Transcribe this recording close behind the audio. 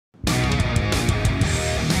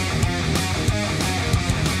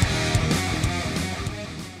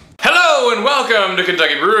Welcome to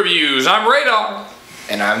Kentucky Brew Reviews. I'm Radar.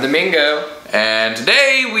 And I'm the Mingo. And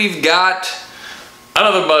today we've got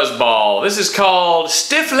another Buzzball. This is called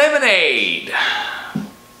Stiff Lemonade.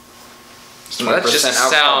 That just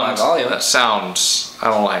sounds, I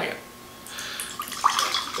don't like it.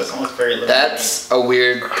 Doesn't look very lemonade. That's a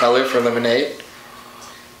weird color for lemonade.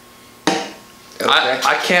 Okay.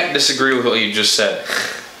 I can't disagree with what you just said.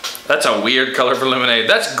 That's a weird color for lemonade.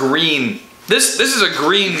 That's green. This is a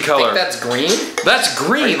green color. You think that's green? That's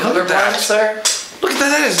green. Look at that, sir. Look at that.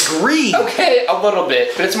 That is green. Okay, a little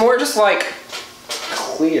bit, but it's more just like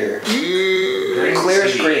clear.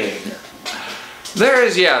 Clearish green. There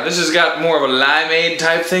is, yeah. This has got more of a limeade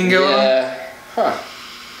type thing going on. Yeah. Huh.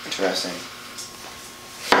 Interesting.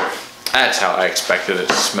 That's how I expected it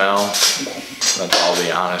to smell. Let's all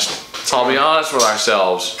be honest. Let's all be honest with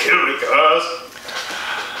ourselves. Kill me, cuz.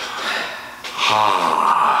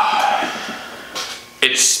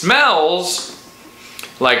 It smells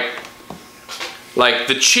like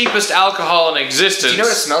the cheapest alcohol in existence. Do you know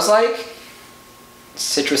what it smells like?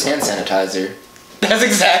 Citrus hand sanitizer. That's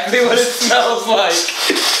exactly what it smells like.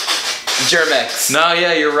 Germex. No,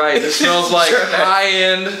 yeah, you're right. It smells like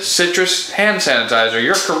high-end citrus hand sanitizer.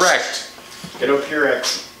 You're correct. Get up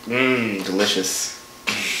Purex. Mmm, delicious.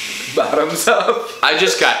 Bottoms up. I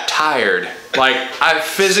just got tired. Like, I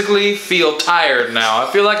physically feel tired now.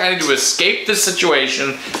 I feel like I need to escape this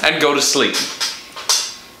situation and go to sleep.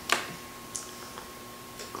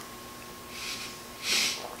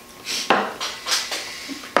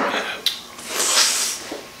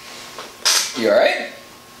 You alright?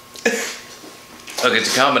 Look,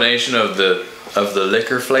 it's a combination of the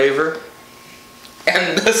liquor flavor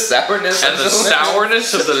and the sourness and the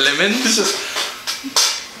sourness of the lemon.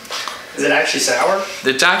 Is it actually sour?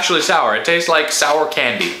 It's actually sour. It tastes like sour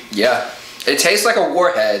candy. Yeah. It tastes like a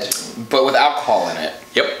warhead, but with alcohol in it.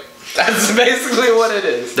 Yep. That's basically what it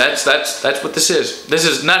is. That's what this is. This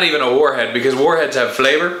is not even a warhead because warheads have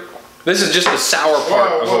flavor. This is just the sour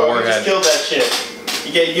part of a warhead. You just killed that shit.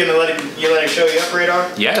 You gonna let him show you up,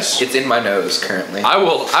 Radar? Yes. It's in my nose currently. I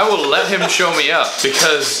will let him show me up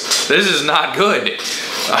because this is not good.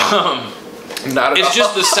 Not at it's all.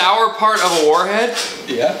 just the sour part of a warhead.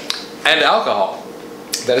 Yeah. And alcohol.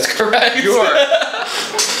 That is correct. You are.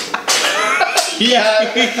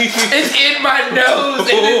 Yeah. It's in my nose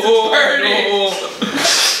and it's burning.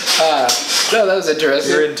 No, that was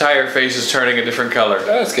interesting. Your entire face is turning a different color. Oh,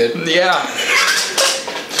 that's good. Yeah.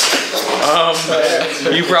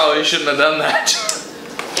 You probably shouldn't have done that.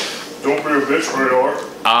 Don't be a bitch, Radar.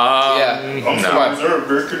 Yeah. I'm No. Reserve,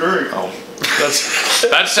 drink your drink. Oh.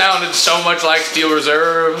 That sounded so much like Steel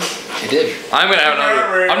Reserve. It did. I'm gonna have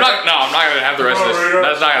another. I'm not gonna have the rest of this.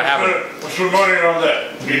 That's not gonna happen. What's the money on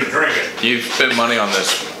that? Need to drink it. You've spent money on this.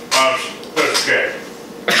 That's okay.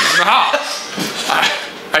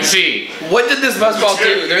 I see. What did this buzzball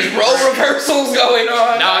do? There's role reversals going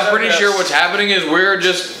on. Now I'm pretty sure what's happening is we're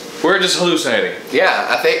just hallucinating. Yeah,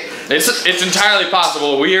 I think it's entirely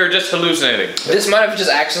possible we are just hallucinating. this might have just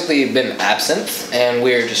actually been absinthe, and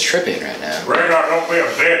we're just tripping right now. Radar, don't be a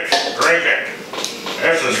bitch. Drink it.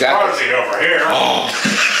 This is fuzzy over here. Oh.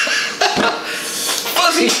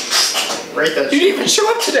 Fuzzy! Rate that You didn't even show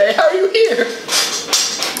up today. How are you here?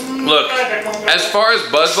 Look, as far as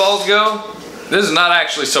Buzzballs go, this is not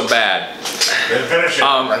actually so bad. Then finish it.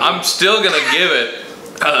 I'm still gonna give it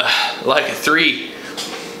like a 3.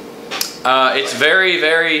 It's very,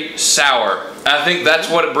 very sour. I think that's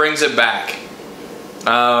what it brings it back.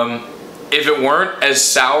 If it weren't as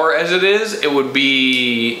sour as it is, it would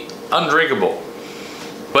be undrinkable.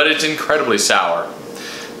 But it's incredibly sour.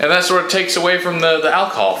 And that sort of takes away from the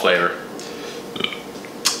alcohol flavor.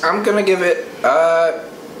 I'm gonna give it a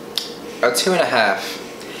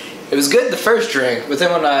 2.5. It was good the first drink, but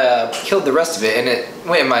then when I killed the rest of it and it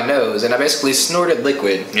went in my nose and I basically snorted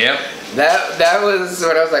liquid. Yep. That was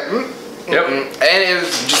when I was like, Yep. And it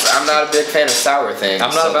was just, I'm not a big fan of sour things.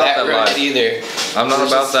 I'm not about that life either. I'm not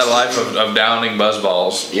about that life of downing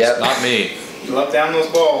Buzzballs. Yep. It's not me. You love down those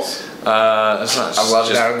balls. That's not. I love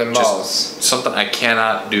just, downing them just balls. Something I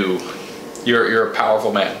cannot do. You're a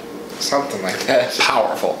powerful man. Something like that.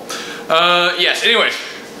 Powerful. Yes. Anyways,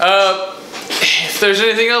 if there's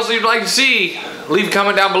anything else you'd like to see, leave a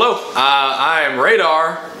comment down below. I am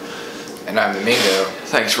Radar. And I'm the Mingo.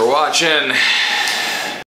 Thanks for watching.